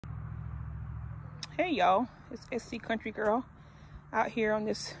Hey y'all, it's SC Country Girl out here on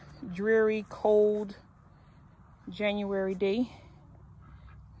this dreary, cold January day.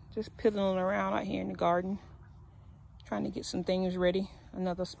 Just piddling around out here in the garden, trying to get some things ready.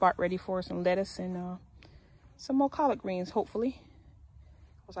 Another spot ready for some lettuce and some more collard greens, hopefully.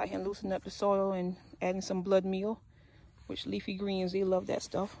 I was out here loosening up the soil and adding some blood meal, which leafy greens, they love that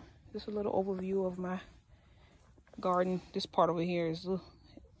stuff. Just a little overview of my garden. This part over here is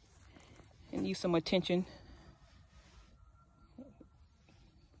it needs some attention,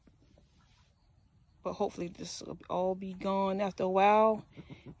 but hopefully this will all be gone after a while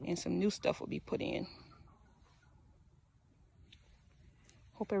and some new stuff will be put in.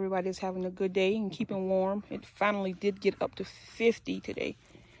 Hope everybody's having a good day and keeping warm. It finally did get up to 50 today.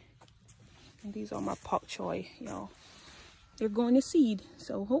 And these are my pak choy, y'all. They're going to seed,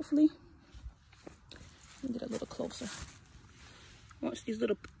 so hopefully, let me get a little closer. Once these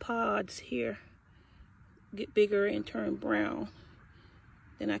little pods here get bigger and turn brown,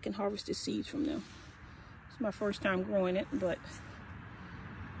 then I can harvest the seeds from them. It's my first time growing it, but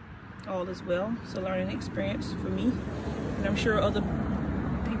all is well. It's a learning experience for me. And I'm sure other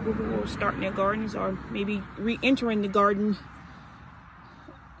people who are starting their gardens or maybe re-entering the garden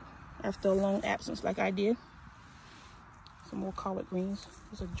after a long absence like I did. Some more collard greens.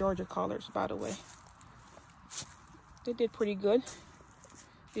 These are Georgia collards, by the way. They did pretty good.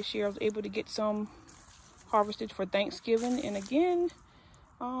 This year I was able to get some harvested for Thanksgiving and again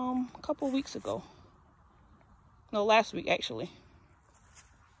a couple weeks ago. No, last week actually.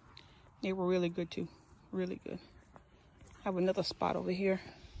 They were really good too. Really good. I have another spot over here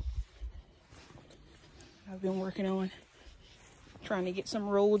I've been working on. Trying to get some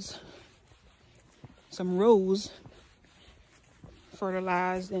rows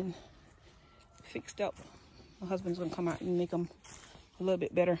fertilized and fixed up. My husband's gonna come out and make them a little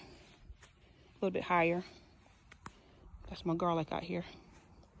bit better, a little bit higher. That's my garlic out here.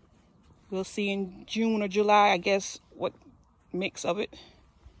 We'll see in June or July, I guess, what mix of it.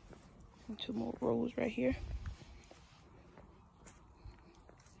 And 2 more rows right here.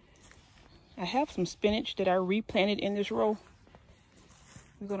 I have some spinach that I replanted in this row.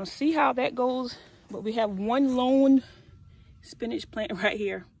 We're gonna see how that goes, but we have one lone spinach plant right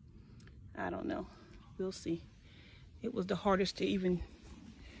here. I don't know, we'll see. It was the hardest to even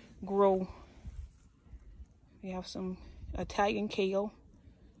grow. We have some Italian kale.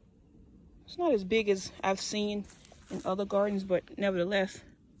 It's not as big as I've seen in other gardens, but nevertheless,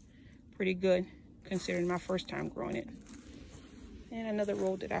 pretty good considering my first time growing it. And another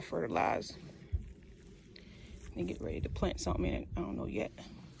row that I fertilized. And get ready to plant something in it. I don't know yet.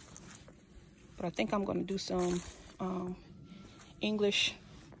 But I think I'm gonna do some English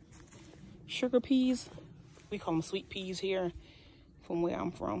sugar peas. We call them sweet peas here from where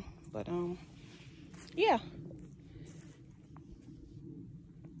I'm from. But yeah.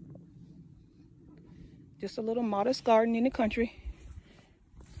 Just a little modest garden in the country.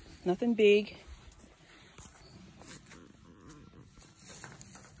 Nothing big.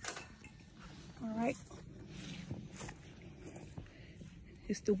 All right.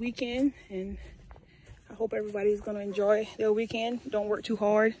 It's the weekend and I hope everybody's gonna enjoy their weekend. Don't work too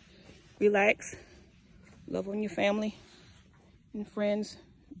hard. Relax. Love on your family and friends.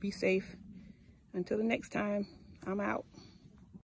 Be safe. Until the next time, I'm out.